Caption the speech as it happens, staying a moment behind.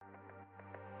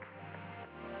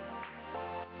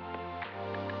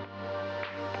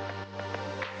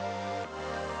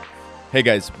Hey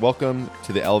guys, welcome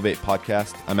to the Elevate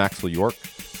podcast. I'm Axel York.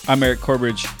 I'm Eric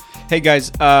Corbridge. Hey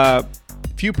guys,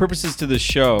 few purposes to this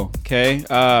show, okay?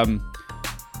 A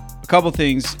couple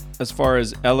things as far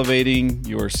as elevating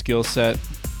your skill set,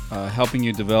 helping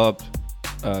you develop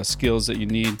skills that you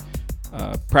need,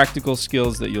 practical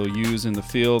skills that you'll use in the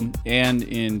field and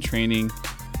in training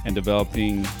and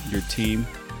developing your team.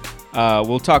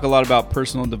 We'll talk a lot about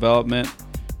personal development,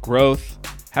 growth,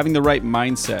 having the right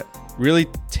mindset, really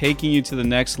taking you to the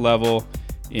next level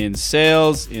in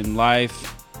sales, in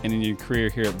life, and in your career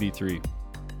here at V3.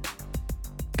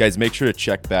 Guys, make sure to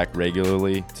check back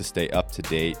regularly to stay up to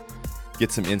date,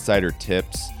 get some insider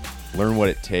tips, learn what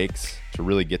it takes to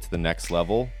really get to the next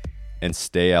level, and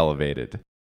stay elevated.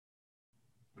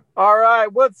 All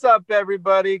right, what's up,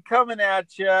 everybody? Coming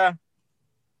at you.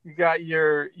 You got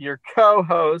your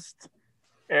co-host,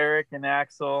 Eric and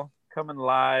Axel, coming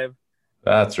live.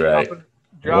 That's right.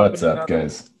 What's up,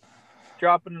 guys?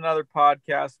 Dropping another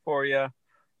podcast for you.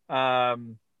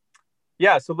 So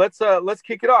let's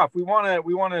kick it off. We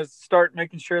want to start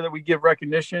making sure that we give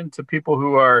recognition to people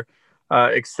who are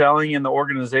excelling in the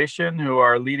organization, who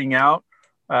are leading out.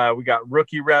 We got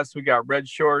rookie reps. We got red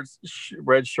shorts.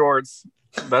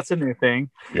 That's a new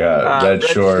thing. Yeah, red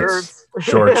shorts,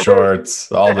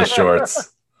 shorts, all the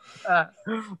shorts.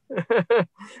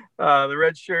 The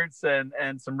red shirts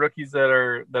and some rookies that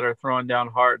are throwing down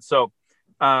hard. So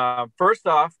first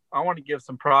off, I want to give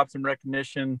some props and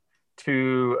recognition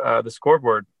to the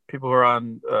scoreboard. People who are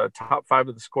on top 5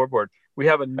 of the scoreboard. We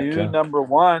have a new number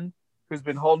 1 who's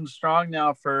been holding strong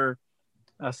now for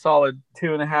a solid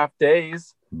 2.5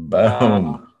 days.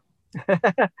 Boom.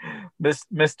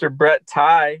 Mr. Brett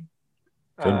Ty.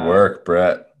 Good work,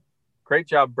 Brett. Great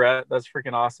job, Brett. That's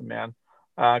freaking awesome, man.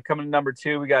 Coming to number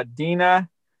 2, we got Dina,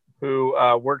 who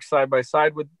works side by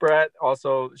side with Brett.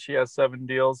 Also, she has 7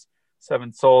 deals,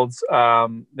 7 solds.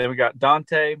 Then we got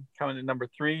Dante coming to number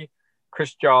 3,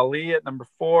 Chris Jolly at number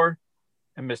 4,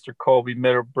 and Mr. Colby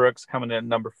Middlebrooks coming in at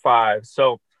number 5.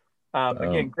 So,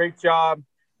 again, great job.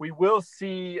 We will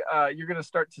see, you're going to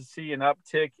start to see an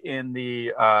uptick in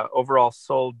the overall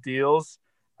sold deals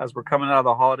as we're coming out of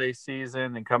the holiday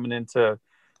season and coming into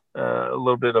a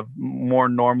little bit of more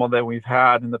normal than we've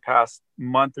had in the past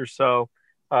month or so.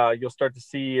 You'll start to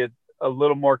see it a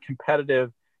little more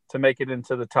competitive to make it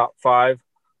into the top 5.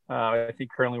 I think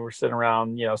currently we're sitting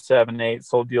around, 7, 8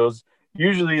 sold deals.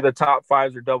 Usually the top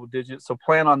 5s are double digits. So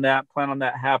plan on that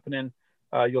happening.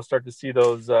 You'll start to see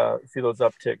those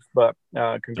upticks, but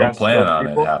congrats. Don't plan on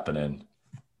it happening.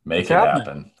 Make it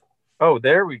happen. Oh,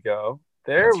 there we go.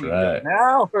 That's right. Go.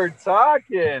 Now we're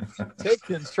talking. Take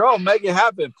control. Make it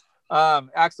happen.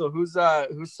 Axel, who's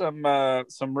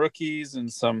some rookies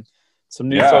and some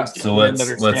new folks? So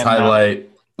let's highlight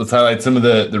some of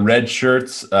the red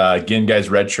shirts. Again, guys,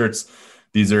 red shirts.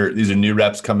 These are new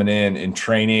reps coming in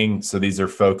training. So these are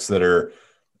folks that are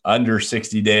under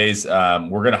 60 days. We're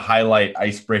going to highlight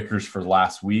icebreakers for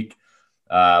last week.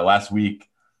 Last week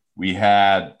we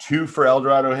had 2 for El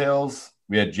Dorado Hills.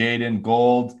 We had Jaden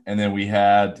Gold, and then we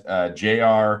had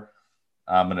JR.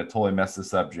 I'm going to totally mess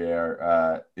this up, JR.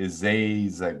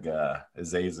 Izazaga.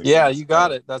 Yeah, you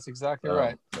got it. That's exactly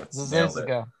right.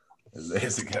 Izazaga.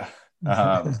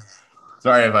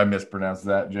 Sorry if I mispronounced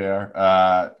that, JR.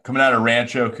 Coming out of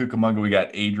Rancho Cucamonga, we got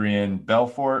Adrian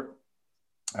Belfort.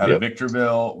 Out of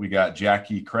Victorville, we got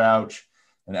Jackie Crouch.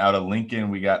 And out of Lincoln,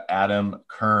 we got Adam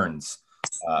Kearns.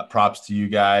 Props to you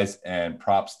guys, and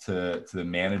props to the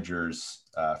managers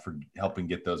for helping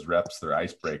get those reps, their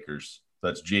icebreakers.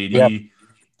 That's JD,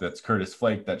 that's Curtis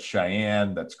Flake, that's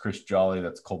Cheyenne, that's Chris Jolly,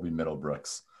 that's Colby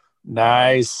Middlebrooks.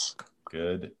 Nice.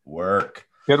 Good work.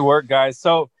 Good work, guys.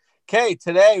 So, okay,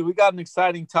 today we got an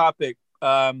exciting topic.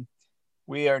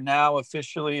 We are now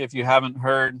officially, if you haven't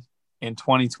heard, in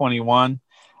 2021.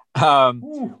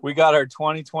 We got our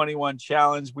 2021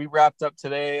 challenge. We wrapped up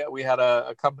today. We had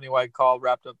a company-wide call,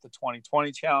 wrapped up the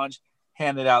 2020 challenge,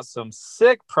 handed out some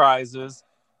sick prizes.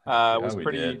 It was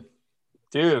pretty did.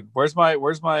 Dude, where's my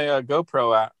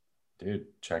GoPro at? Dude,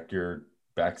 check your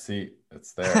back seat.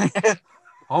 It's there.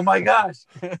 Oh my gosh.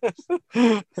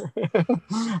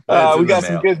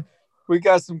 We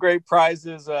got some great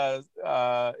prizes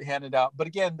handed out. But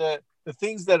again, the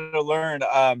things that I learned,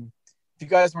 if you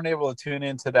guys weren't able to tune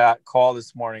into that call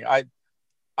this morning,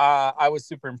 I was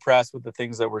super impressed with the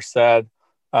things that were said.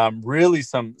 Really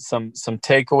some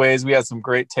takeaways. We had some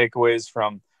great takeaways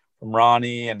from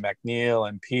Ronnie and McNeil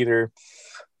and Peter.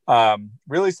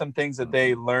 Really some things that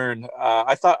they learned.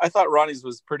 I thought Ronnie's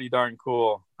was pretty darn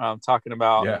cool. Talking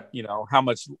about, how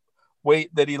much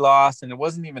weight that he lost. And it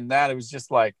wasn't even that. It was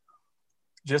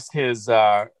just his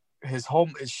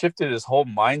it shifted his whole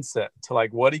mindset to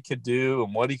like what he could do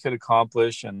and what he could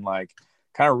accomplish, and like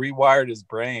kind of rewired his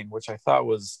brain, which I thought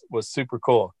was super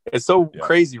cool. It's so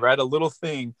crazy, right? A little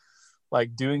thing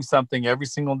like doing something every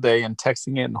single day and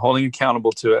texting it and holding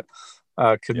accountable to it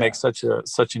could make such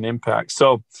an impact.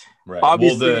 So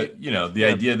obviously, well, the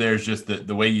idea there is just that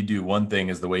the way you do one thing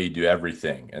is the way you do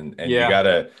everything, and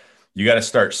you gotta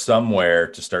start somewhere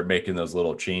to start making those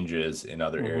little changes in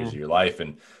other areas of your life,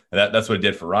 and that's what it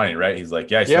did for Ronnie, right? He's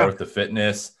like, I started with the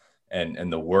fitness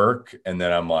and the work, and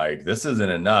then I'm like, this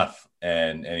isn't enough,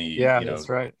 and he that's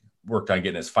right, worked on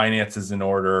getting his finances in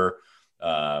order,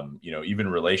 even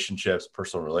relationships,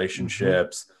 personal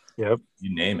relationships, you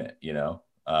name it, you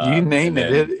name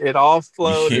it. It all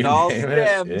flowed. It all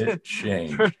stemmed. It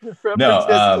changed. from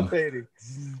participating.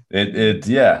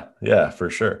 For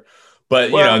sure.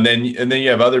 But and then you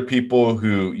have other people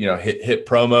who hit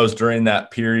promos during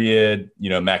that period.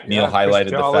 McNeil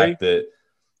highlighted the fact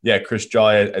that Chris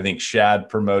Jolly, I think Shad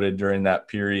promoted during that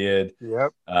period.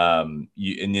 Yep. And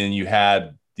then you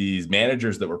had these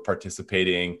managers that were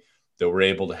participating that were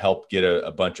able to help get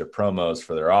a bunch of promos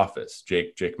for their office.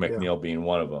 Jake McNeil being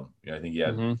one of them. I think he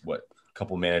had a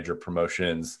couple manager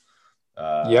promotions,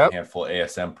 a handful of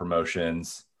ASM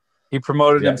promotions. He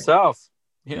promoted himself.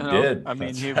 He did. I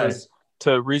mean, he was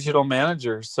to regional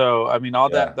manager. So I mean, all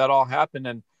that all happened,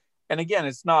 and again,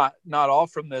 it's not all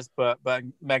from this, but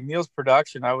McNeil's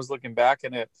production. I was looking back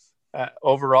at it.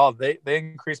 Overall, they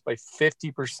increased by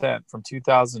 50% from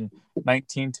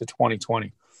 2019 to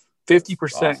 2020.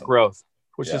 50% growth,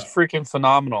 which is freaking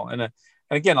phenomenal. And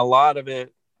again, a lot of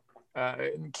it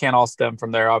can't all stem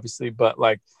from there, obviously, but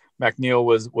like McNeil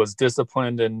was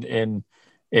disciplined in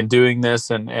doing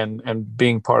this and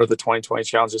being part of the 2020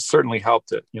 challenge has certainly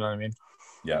helped it. You know what I mean?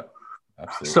 Yeah,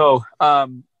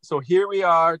 absolutely. So here we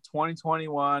are,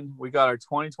 2021. We got our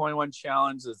 2021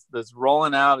 challenge that's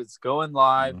rolling out. It's going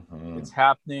live. Mm-hmm. It's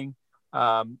happening.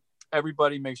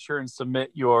 Everybody make sure and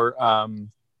submit your,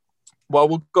 well,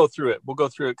 we'll go through it. We'll go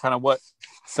through it, kind of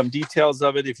some details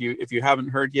of it. If you haven't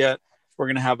heard yet, we're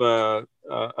going to have a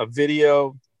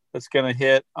video that's going to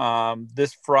hit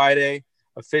this Friday.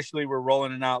 Officially, we're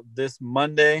rolling it out this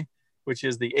Monday, which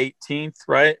is the 18th,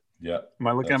 right? Yeah. Am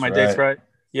I looking at my dates right?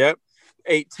 Yep.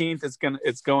 18th,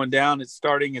 it's going down. It's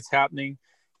starting. It's happening.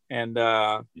 And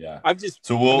I've just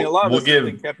a lot of us have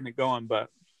been keeping it going, but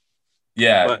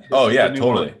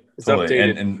totally. It's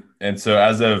updated. And so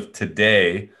as of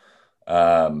today,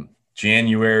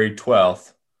 January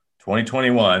 12th,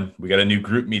 2021, we got a new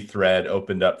GroupMe thread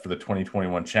opened up for the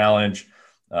 2021 challenge.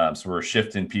 So we're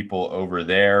shifting people over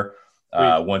there.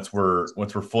 Once we're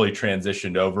fully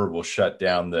transitioned over, we'll shut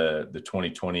down the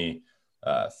 2020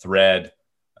 thread.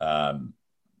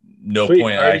 No Sweet.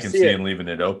 Point I can see in leaving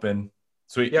it open.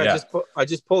 Sweet. Yeah. I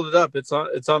just pulled it up. It's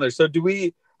on there. So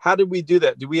how did we do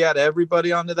that? Do we add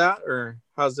everybody onto that, or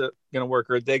how's it going to work?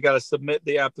 Or they got to submit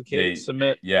the application,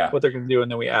 what they're going to do, and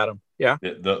then we add them. Yeah.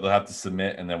 They'll have to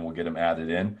submit, and then we'll get them added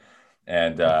in.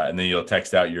 And then you'll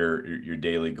text out your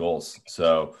daily goals.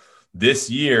 So this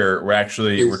year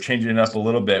we're changing it up a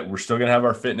little bit. We're still going to have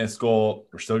our fitness goal.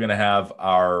 We're still going to have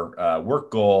our work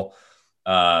goal.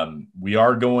 We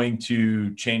are going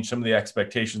to change some of the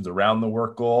expectations around the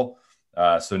work goal.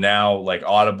 So now like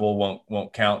Audible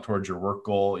won't count towards your work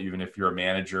goal. Even if you're a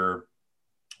manager,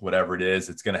 whatever it is,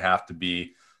 it's going to have to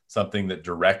be something that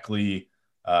directly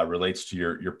relates to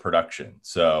your production.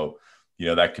 So,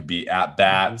 that could be at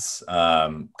bats.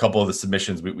 A couple of the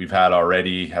submissions we've had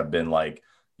already have been like,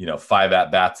 5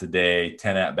 at bats a day,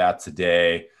 10 at bats a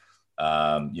day,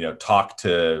 talk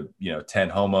to, 10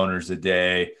 homeowners a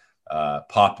day,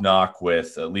 pop knock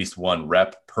with at least 1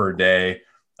 rep per day.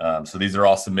 So these are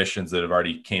all submissions that have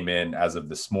already came in as of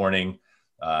this morning.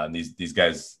 These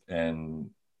guys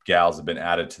and gals have been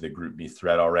added to the GroupMe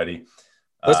thread already.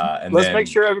 Let's make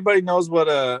sure everybody knows what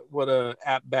a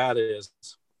at bat is.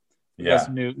 We got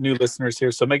some new listeners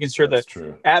here, so making sure that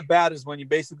at bat is when you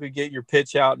basically get your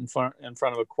pitch out in front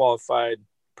of a qualified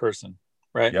person,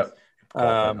 right? Yep.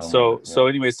 So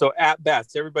anyway, so at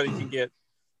bats, everybody can get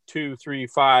 2, 3,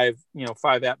 5,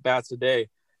 5 at bats a day.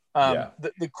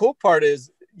 The cool part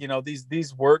is,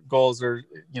 these work goals are,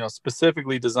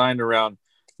 specifically designed around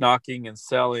knocking and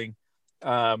selling.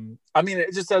 I mean,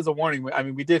 it just as a warning. I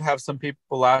mean, we did have some people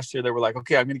last year that were like,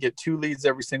 okay, I'm going to get 2 leads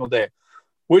every single day,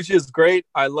 which is great.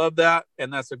 I love that.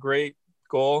 And that's a great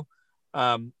goal.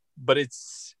 But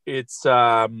it's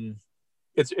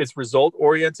result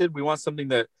oriented. We want something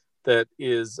that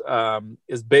is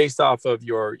based off of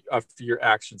your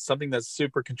actions, something that's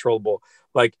super controllable.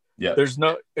 Like there's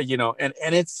no, and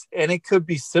it could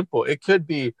be simple. It could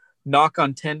be knock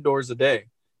on 10 doors a day,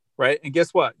 right? And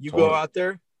guess what? You Totally. go out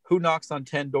there, who knocks on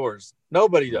 10 doors?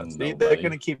 Nobody does. They're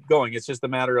going to keep going. It's just a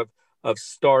matter of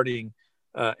starting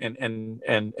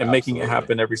and making it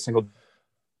happen every single.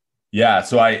 Yeah.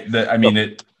 So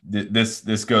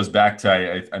this goes back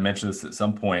to, I mentioned this at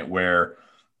some point where,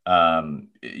 I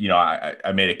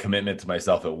made a commitment to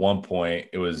myself at one point.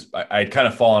 It was, I'd kind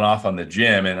of fallen off on the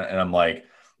gym and I'm like,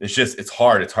 it's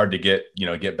hard. It's hard to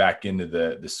get back into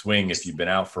the swing if you've been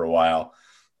out for a while.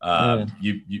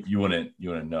 You wouldn't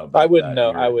know. I wouldn't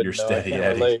know. You're steady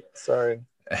Eddie. Relate. Sorry.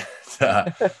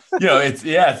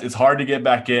 It's hard to get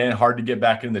back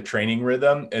in the training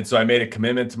rhythm. And so I made a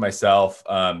commitment to myself.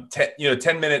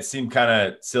 10 minutes seemed kind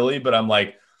of silly, but I'm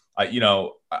like, I'm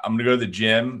going to go to the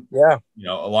gym,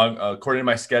 according to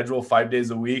my schedule, 5 days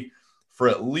a week for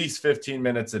at least 15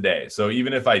 minutes a day. So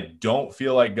even if I don't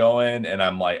feel like going and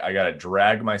I'm like, I got to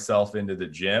drag myself into the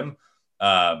gym,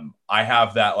 I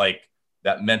have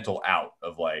that mental out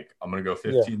of like, I'm going to go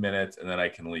 15 minutes and then I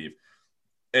can leave.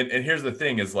 And here's the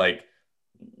thing is like,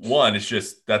 one, it's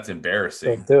just, that's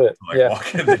embarrassing. Don't do it.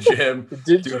 Walk in the gym,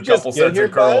 do a couple sets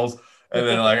of curls, and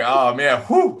then like, oh man,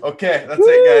 okay, that's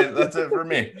it, guys. That's it for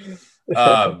me.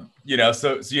 So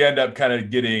you end up kind of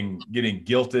getting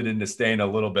guilted into staying a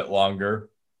little bit longer.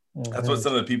 Mm-hmm. That's what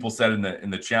some of the people said in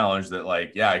the challenge that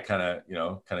like, I kind of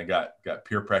got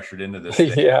peer pressured into this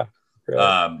thing. Yeah.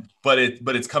 Really. But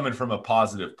it's coming from a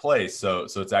positive place. So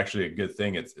it's actually a good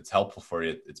thing. It's helpful for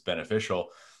you. It's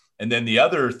beneficial. And then the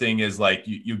other thing is like,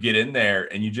 you get in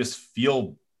there and you just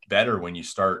feel better when you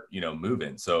start,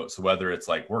 moving. So whether it's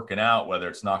like working out, whether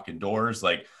it's knocking doors,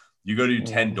 like you go to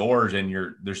 10 doors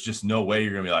and there's just no way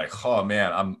you're going to be like, oh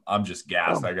man, I'm just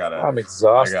gassed. I'm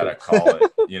exhausted. I gotta call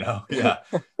it, Yeah.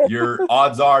 Your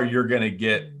odds are you're going to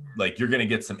get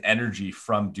some energy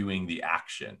from doing the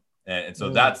action. And so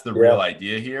that's the real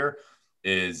idea here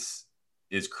is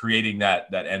creating that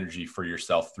energy for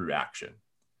yourself through action.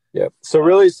 Yep. So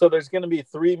there's going to be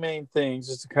three main things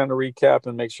just to kind of recap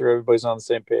and make sure everybody's on the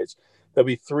same page. There'll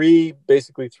be three things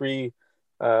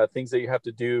that you have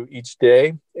to do each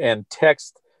day and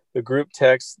text the group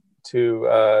text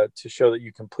to show that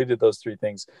you completed those three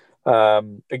things.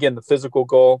 Again, the physical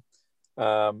goal,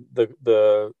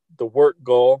 the work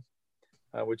goal,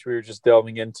 which we were just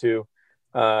delving into.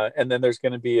 And then there's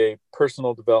going to be a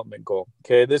personal development goal.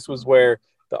 Okay. This was where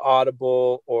the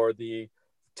Audible or the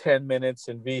 10 minutes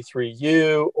in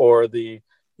V3U or the,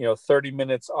 30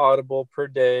 minutes Audible per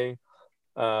day.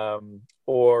 I'm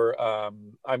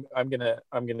going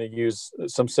to use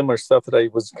some similar stuff that I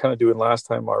was kind of doing last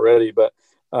time already, but,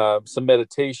 some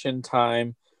meditation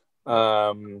time.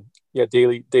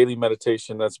 Daily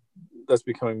meditation. That's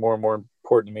becoming more and more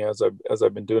important to me as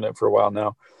I've been doing it for a while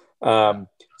now.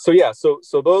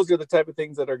 So those are the type of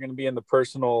things that are going to be in the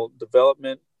personal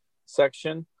development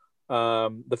section.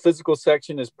 The physical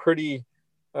section is pretty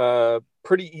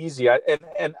easy. I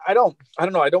don't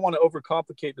know. I don't want to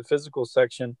overcomplicate the physical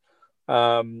section.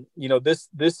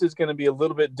 This is going to be a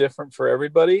little bit different for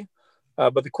everybody.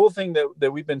 But the cool thing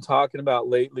that we've been talking about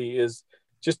lately is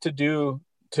just to do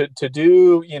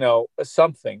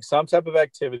something, some type of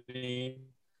activity.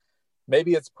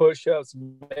 Maybe it's push-ups,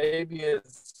 maybe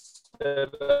it's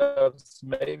sit-ups,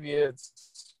 maybe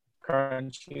it's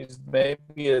crunchies,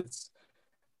 maybe it's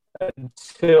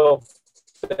until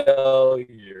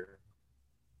failure,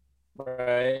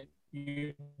 right?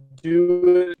 You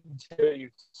do it until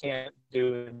you can't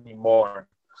do it anymore.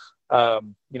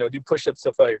 Do push-ups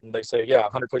till failure. And they say,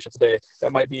 100 push-ups a day.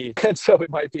 That might be, and so it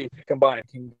might be combined,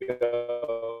 can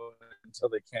go until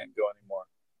they can't go anymore,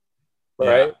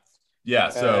 right? Yeah.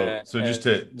 So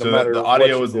the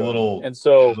audio was a little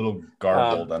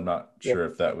garbled. I'm not sure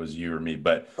if that was you or me,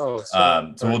 but we'll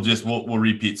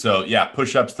repeat. So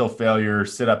push-ups till failure,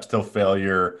 sit-ups till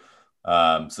failure,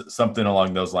 something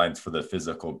along those lines for the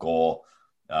physical goal.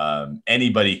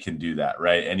 Anybody can do that,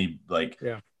 right? Like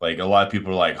a lot of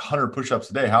people are like 100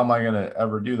 push-ups a day. How am I going to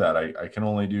ever do that? I can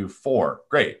only do 4.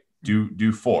 Great.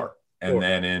 Do 4. And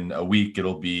then in a week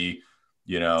it'll be,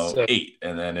 8.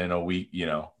 And then in a week,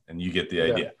 and you get the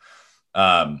idea.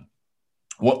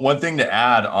 One thing to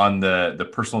add on the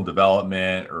personal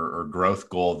development or growth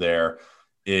goal there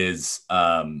is,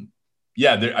 there's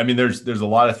a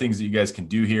lot of things that you guys can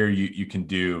do here. You can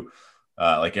do,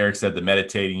 like Eric said, the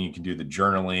meditating, you can do the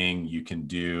journaling, you can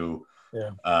do,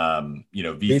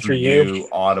 V3U,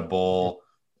 Audible,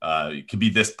 it could be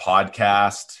this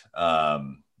podcast.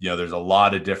 There's a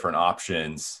lot of different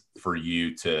options for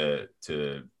you to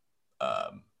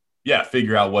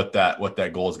figure out what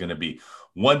that goal is going to be.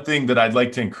 One thing that I'd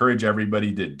like to encourage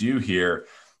everybody to do here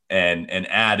and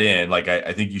add in, like,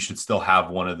 I think you should still have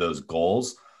one of those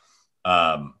goals.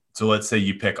 So let's say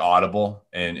you pick Audible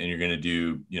and you're going to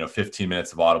do, 15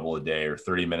 minutes of Audible a day or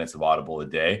 30 minutes of Audible a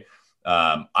day.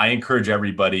 I encourage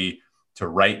everybody to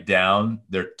write down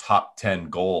their top 10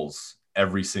 goals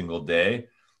every single day,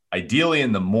 ideally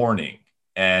in the morning.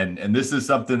 And this is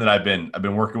something that I've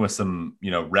been working with some,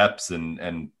 reps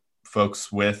and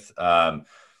folks with, and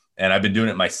I've been doing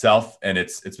it myself, and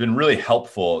it's been really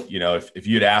helpful. If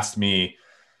you'd asked me,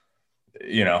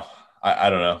 I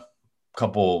don't know, a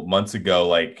couple months ago,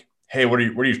 like, hey, what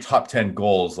are your top 10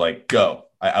 goals? Like, go.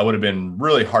 I would have been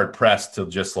really hard pressed to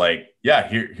just like, yeah,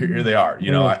 here they are.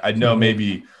 I know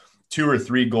maybe 2 or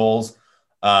 3 goals.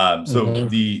 So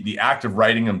the act of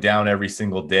writing them down every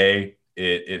single day,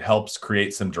 it helps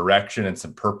create some direction and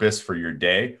some purpose for your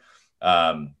day.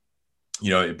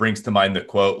 It brings to mind the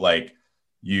quote, like,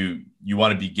 you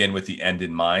want to begin with the end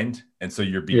in mind. And so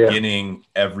you're beginning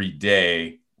every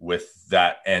day with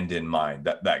that end in mind,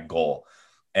 that goal,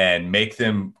 and make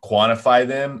them, quantify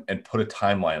them, and put a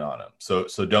timeline on them. So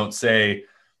don't say,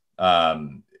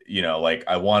 like,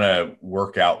 I want to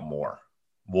work out more.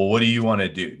 Well, what do you want to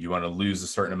do? You want to lose a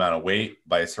certain amount of weight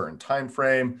by a certain time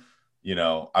frame?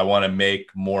 I want to make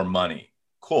more money.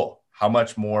 Cool. How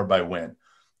much more by when?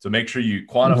 So make sure you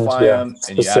quantify them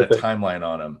and you add a timeline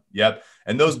on them. Yep.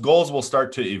 And those goals will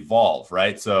start to evolve,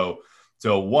 right? So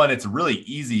one, it's really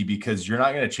easy because you're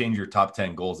not going to change your top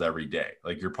 10 goals every day.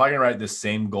 Like, you're probably going to write the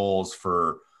same goals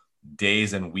for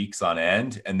days and weeks on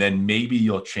end. And then maybe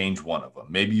you'll change one of them.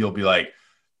 Maybe you'll be like,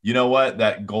 you know what,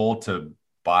 that goal to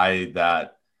buy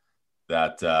that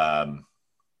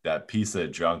piece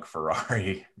of junk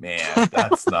Ferrari, man,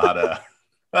 that's not a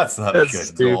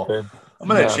good goal. I'm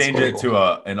going to change it to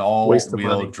an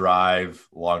all-wheel drive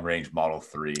long-range Model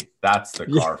 3. That's the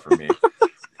car for me.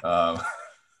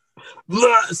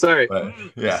 Sorry.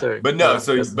 But no.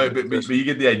 So, but you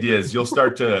get the idea. Is you'll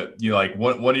start to, like,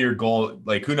 one of your goals,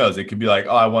 like, who knows? It could be like,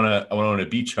 oh, I want to own a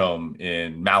beach home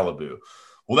in Malibu.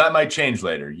 Well, that might change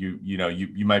later. You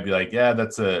might be like, yeah,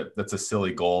 that's a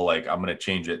silly goal. Like, I'm going to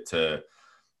change it to,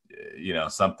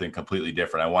 something completely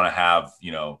different. I want to have,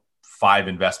 5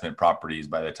 investment properties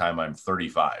by the time I'm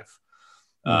 35.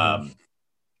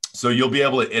 So you'll be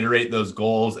able to iterate those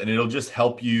goals, and it'll just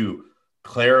help you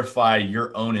clarify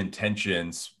your own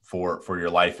intentions for your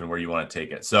life and where you want to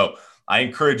take it. So I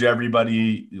encourage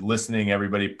everybody listening,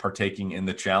 everybody partaking in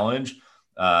the challenge,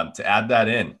 to add that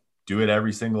in. Do it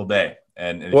every single day.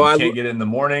 And if you can't get it in the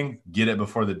morning, get it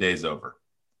before the day's over.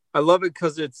 I love it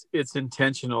because it's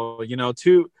intentional.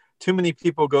 Too many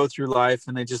people go through life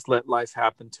and they just let life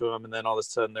happen to them. And then all of a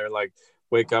sudden they're like,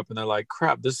 wake up and they're like,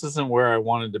 crap, this isn't where I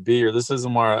wanted to be, or this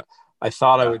isn't where I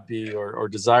thought I would be or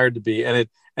desired to be. And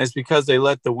it's because they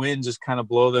let the wind just kind of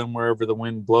blow them wherever the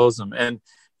wind blows them. And,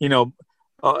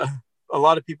 a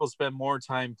lot of people spend more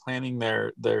time planning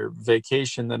their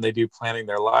vacation than they do planning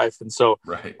their life. And so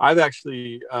I've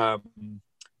actually, I've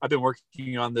been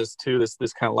working on this too,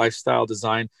 this kind of lifestyle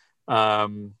design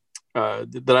that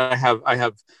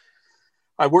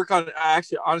I work on it.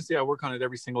 Honestly, I work on it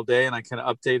every single day, and I kind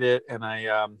of update it, and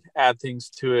I add things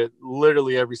to it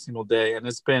literally every single day. And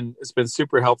it's been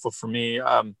super helpful for me. We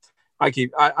don't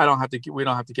have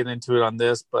to get into it on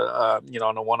this, but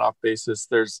on a one-off basis,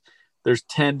 there's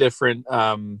 10 different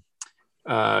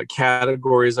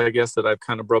categories, I guess, that I've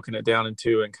kind of broken it down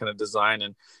into and kind of design.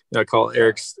 And I call it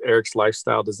Eric's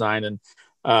lifestyle design. And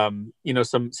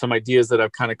some ideas that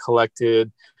I've kind of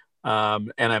collected.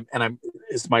 And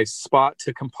it's my spot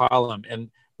to compile them.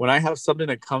 And when I have something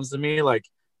that comes to me like,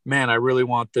 man, I really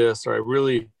want this, or I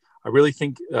really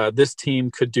think this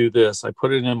team could do this, I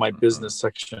put it in my business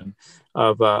section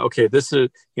of, okay, this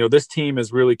team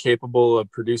is really capable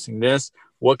of producing this.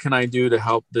 What can I do to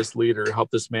help this leader,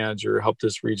 help this manager, help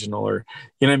this regional, or,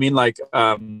 like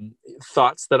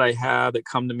thoughts that I have that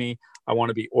come to me. I want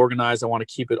to be organized. I want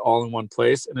to keep it all in one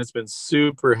place. And it's been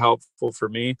super helpful for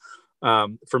me.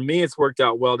 For me, it's worked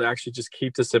out well to actually just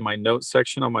keep this in my notes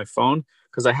section on my phone,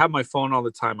 because I have my phone all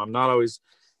the time. I'm not always,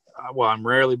 I'm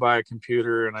rarely by a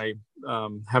computer, and I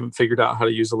haven't figured out how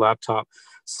to use a laptop.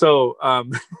 So,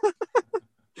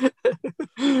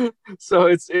 so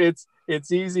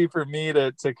it's easy for me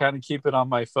to kind of keep it on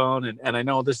my phone. And I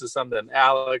know this is something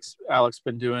Alex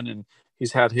been doing, and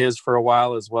he's had his for a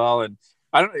while as well. And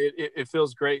it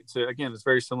feels great to, again, it's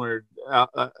very similar,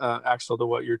 Axel, to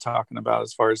what you're talking about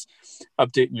as far as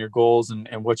updating your goals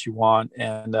and what you want.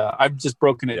 And I've just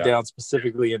broken it down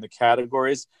specifically into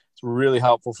categories. It's really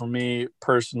helpful for me: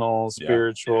 personal,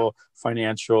 spiritual,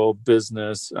 financial,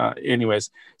 business, anyways.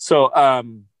 So, I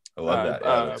love that.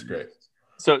 Yeah, that's great.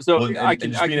 So I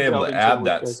can being able to add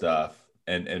that stuff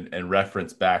and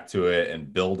reference back to it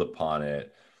and build upon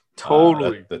it.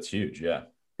 Totally. That's huge. Yeah.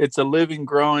 it's a living,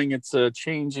 growing, it's a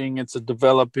changing, it's a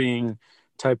developing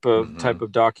type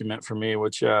of document for me,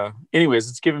 which anyways,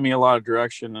 it's given me a lot of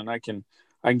direction, and I can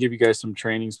give you guys some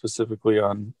training specifically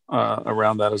on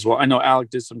around that as well. I know Alec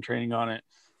did some training on it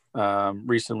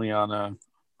recently on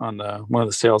one of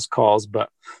the sales calls, but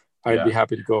I'd be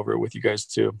happy to go over it with you guys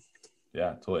too.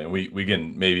 Yeah, totally. And we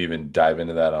can maybe even dive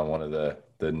into that on one of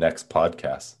the next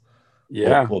podcasts.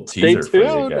 Yeah. Little teaser for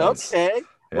you guys. Okay.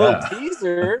 Yeah. Little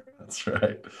teaser. That's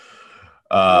right.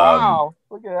 Wow.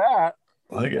 Look at that.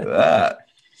 Look at that.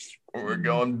 We're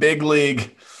going big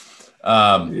league.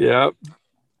 Yep.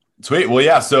 Sweet. Well,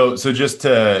 yeah. So just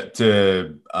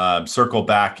to circle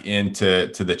back into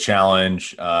the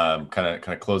challenge, kind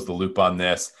of close the loop on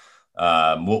this.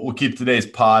 We'll keep today's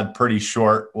pod pretty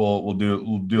short. We'll do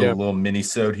a little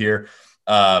mini-sode here.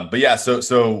 But yeah,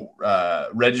 so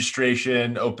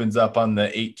registration opens up on the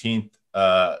 18th.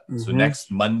 So next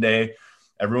Monday,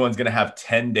 everyone's going to have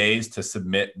 10 days to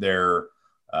submit their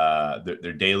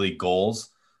daily goals.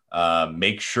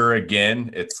 Make sure,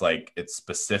 again, it's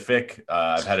specific.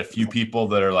 I've had a few people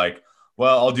that are like,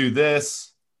 well, I'll do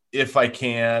this if I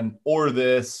can, or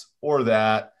this or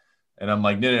that. And I'm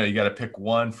like, no, you got to pick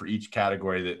one for each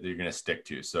category that you're going to stick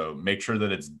to. So make sure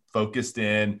that it's focused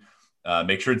in,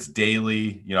 make sure it's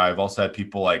daily. I've also had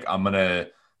people like, I'm going to,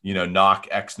 knock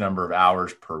X number of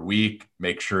hours per week,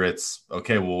 make sure it's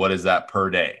okay. Well, what is that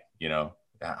per day?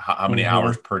 How many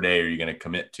hours per day are you going to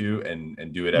commit to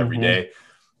and do it every day?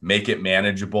 Make it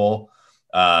manageable.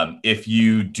 If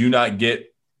you do not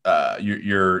get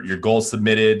your goals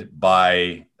submitted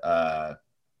by, so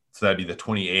that'd be the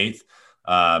 28th,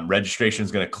 registration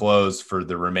is going to close for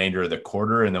the remainder of the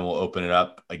quarter, and then we'll open it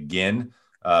up again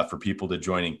for people to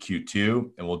join in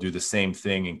Q2, and we'll do the same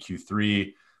thing in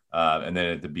Q3, and then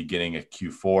at the beginning of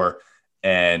Q4.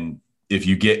 And if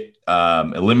you get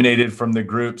eliminated from the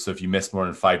group, so if you miss more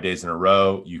than 5 days in a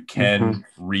row, you can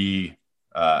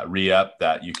re-up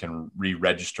that. You can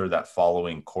re-register that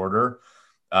following quarter,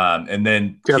 and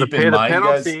then keep in mind,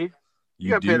 guys, you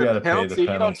do got to pay the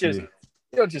penalty.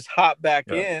 You don't just hop back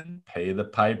in. Pay the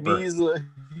piper.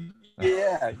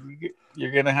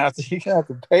 You're gonna have to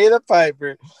pay the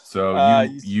piper. So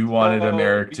you wanted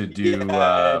Eric to do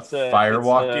fire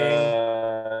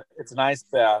walking? It's an ice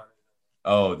bath.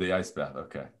 Oh, the ice bath.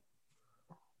 Okay.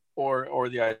 Or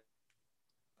the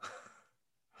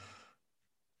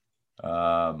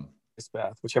ice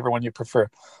bath, whichever one you prefer.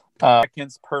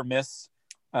 Seconds per miss.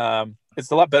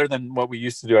 It's a lot better than what we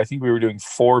used to do. I think we were doing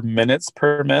 4 minutes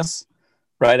per miss.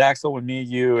 Right, Axel? When me,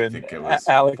 you, and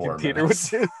Alec and Peter would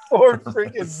do 4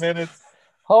 freaking minutes.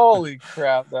 Holy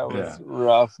crap, that was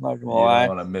rough. Not gonna lie. You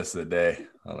don't want to miss a day.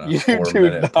 You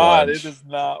do not. Plunge. It is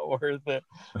not worth it.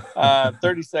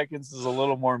 30 seconds is a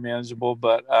little more manageable,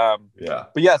 but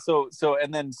yeah. So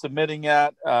and then submitting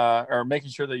that or making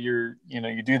sure that you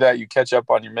do that, you catch up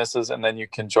on your misses, and then you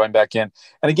can join back in.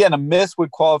 And again, a miss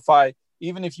would qualify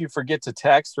even if you forget to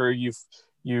text or you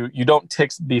don't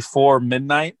text before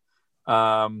midnight.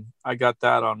 I got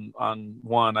that on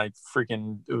one. It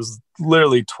was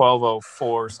literally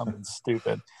 12:04, something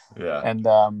stupid. Yeah. And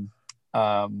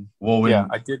I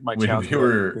did my challenge.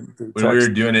 When we were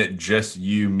doing it, just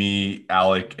you, me,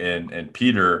 Alec, and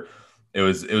Peter, it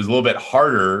was a little bit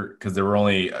harder because there were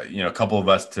only a couple of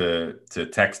us to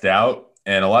text out,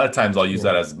 and a lot of times I'll use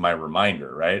that as my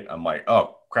reminder. Right? I'm like,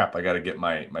 oh crap, I got to get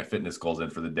my fitness goals in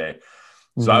for the day.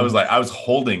 So I was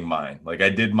holding mine. Like I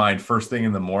did mine first thing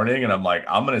in the morning, and I'm like,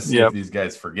 I'm going to see if these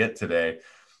guys forget today.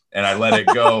 And I let it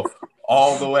go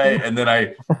all the way. And then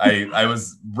I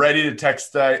was ready to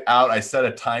text out. I set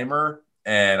a timer,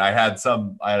 and I had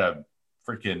a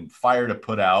freaking fire to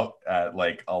put out at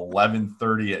like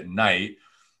 11:30 at night.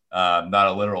 Not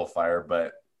a literal fire,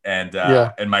 but, and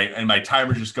my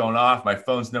timer's just going off. My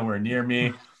phone's nowhere near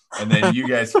me. And then you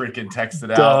guys freaking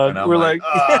texted out, and I'm like,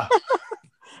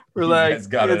 we're like, it's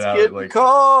getting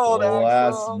cold.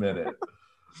 Last minute.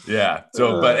 Yeah.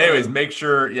 So, but anyways, make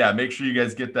sure you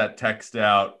guys get that text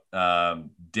out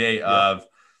day of,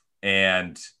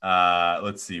 and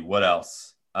let's see what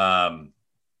else.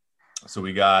 So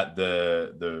we got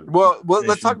the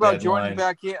let's talk about joining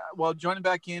back in. Well, joining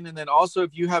back in, and then also if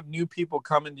you have new people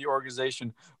come into the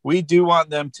organization, we do want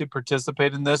them to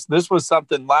participate in this. This was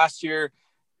something last year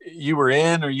you were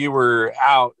in or you were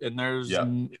out,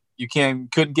 and you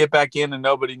couldn't get back in, and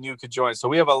nobody new could join. So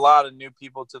we have a lot of new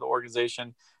people to the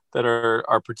organization that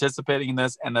are participating in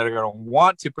this, and that are going to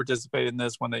want to participate in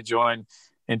this when they join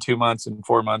in 2 months and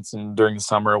 4 months and during the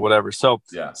summer or whatever. So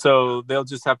they'll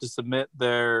just have to submit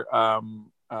their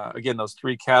again, those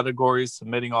 3 categories,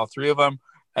 submitting all 3 of them,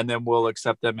 and then we'll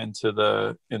accept them into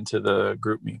the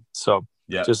group me. So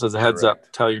Yeah. Just as a heads up,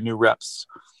 tell your new reps.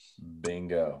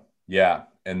 Bingo. Yeah.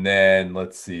 And then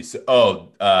let's see.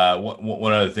 So,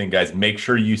 one other thing, guys, make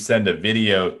sure you send a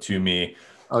video to me.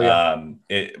 Oh yeah.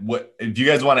 If you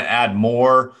guys want to add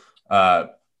more,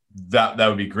 that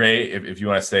would be great. If you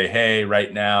want to say, hey,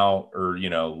 right now, or,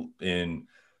 in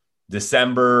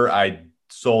December, I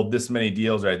sold this many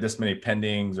deals, or I had this many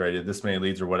pendings, or I did this many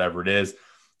leads, or whatever it is.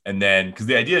 And then, because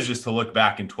the idea is just to look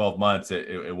back in 12 months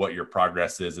at what your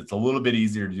progress is. It's a little bit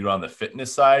easier to do on the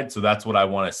fitness side. So that's what I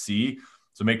want to see.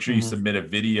 So make sure you submit a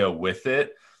video with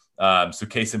it. So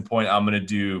case in point, I'm going to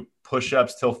do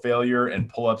push-ups till failure and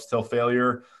pull-ups till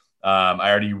failure.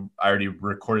 I already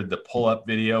recorded the pull-up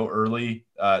video early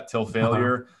till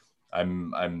failure.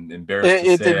 I'm embarrassed to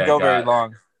say it didn't go very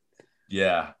long.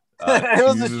 Yeah. It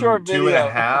was a short video.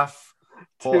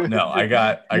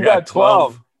 2.5. I got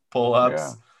 12 pull-ups.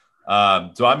 Yeah.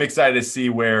 So I'm excited to see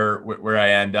where I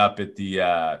end up at the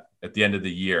end of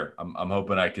the year. I'm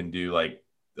hoping I can do like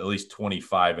at least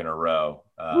 25 in a row.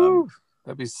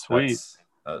 That'd be sweet.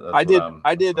 That's I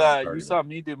did. You saw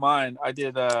me do mine. I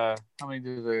did. How many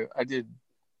did I did?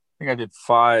 I think I did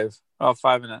 5. Oh,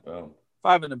 5 and a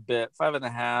 5 and a bit,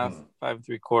 5.5, 5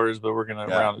 3/4. But we're gonna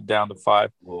round it down to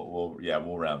 5. We'll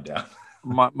round down.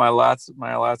 my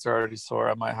lats are already sore.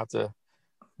 I might have to.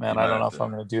 Man, I don't know if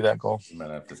I'm going to do that goal. You might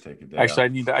have to take it down.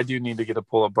 Actually, I do need to get a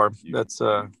pull-up bar. You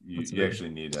actually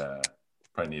need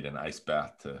probably need an ice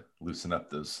bath to loosen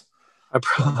up those. I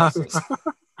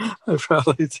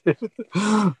probably do.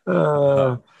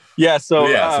 Yeah. So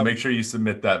so make sure you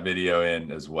submit that video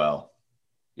in as well.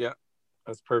 Yeah,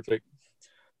 that's perfect.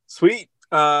 Sweet.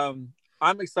 I'm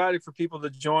excited for people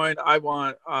to join. I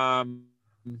want.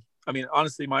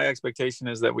 Honestly, my expectation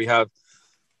is that we have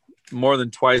more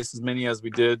than twice as many as we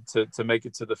did to make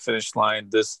it to the finish line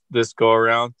this go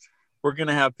around. We're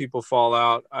gonna have people fall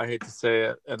out. I hate to say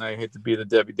it, and I hate to be the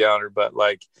Debbie Downer, but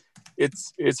like,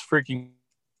 it's freaking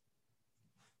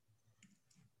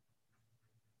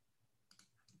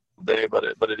day, but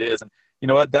it is. And you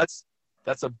know what? That's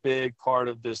a big part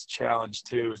of this challenge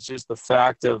too. It's just the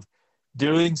fact of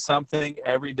doing something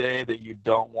every day that you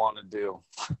don't want to do.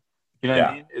 You know what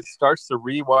I mean? It starts to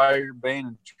rewire your brain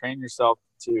and train yourself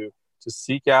to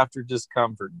seek after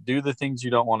discomfort, do the things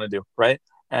you don't want to do, right?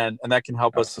 And that can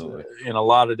help Absolutely. us in a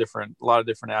lot of different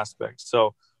aspects.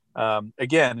 So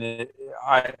again,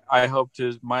 I hope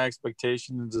my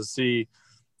expectation is to see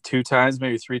 2 times,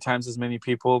 maybe 3 times as many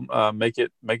people make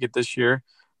it this year.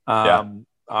 I'm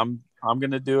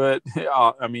going to do it.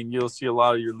 You'll see a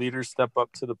lot of your leaders step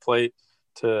up to the plate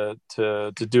to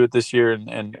do it this year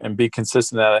and be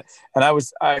consistent at it. And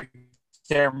I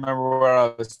can't remember where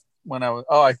I was when I was.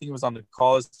 Oh, I think it was on the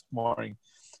call this morning.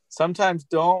 Sometimes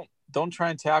don't try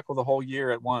and tackle the whole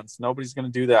year at once. Nobody's going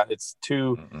to do that. It's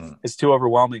too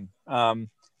overwhelming.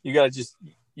 You got to just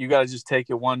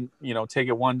take it one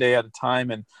day at a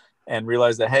time and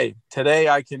realize that, hey, today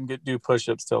I can do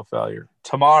push-ups till failure.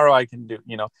 Tomorrow I can do,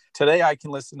 today I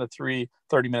can listen to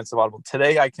 30 minutes of Audible.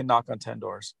 Today I can knock on 10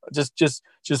 doors. Just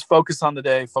focus on the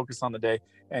day,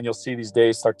 and you'll see these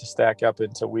days start to stack up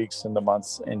into weeks, into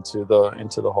months, into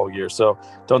the whole year. So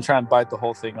don't try and bite the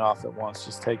whole thing off at once.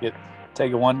 Just take it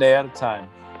one day at a time.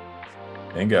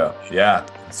 Bingo. Yeah.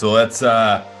 So let's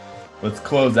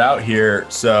close out here.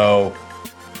 So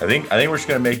I think we're just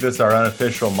going to make this our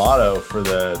unofficial motto for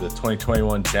the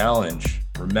 2021 challenge.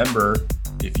 Remember,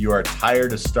 if you are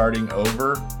tired of starting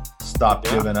over, stop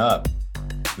giving up.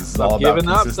 This is all about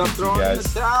consistency, stop throwing guys. in the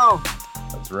towel.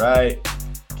 That's right.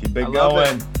 Keep it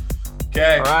going.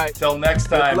 Okay. All right. Till next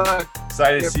time.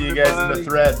 Excited to see you guys in the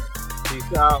thread.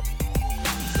 Peace out.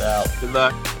 Peace out. Good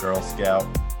luck. Girl Scout.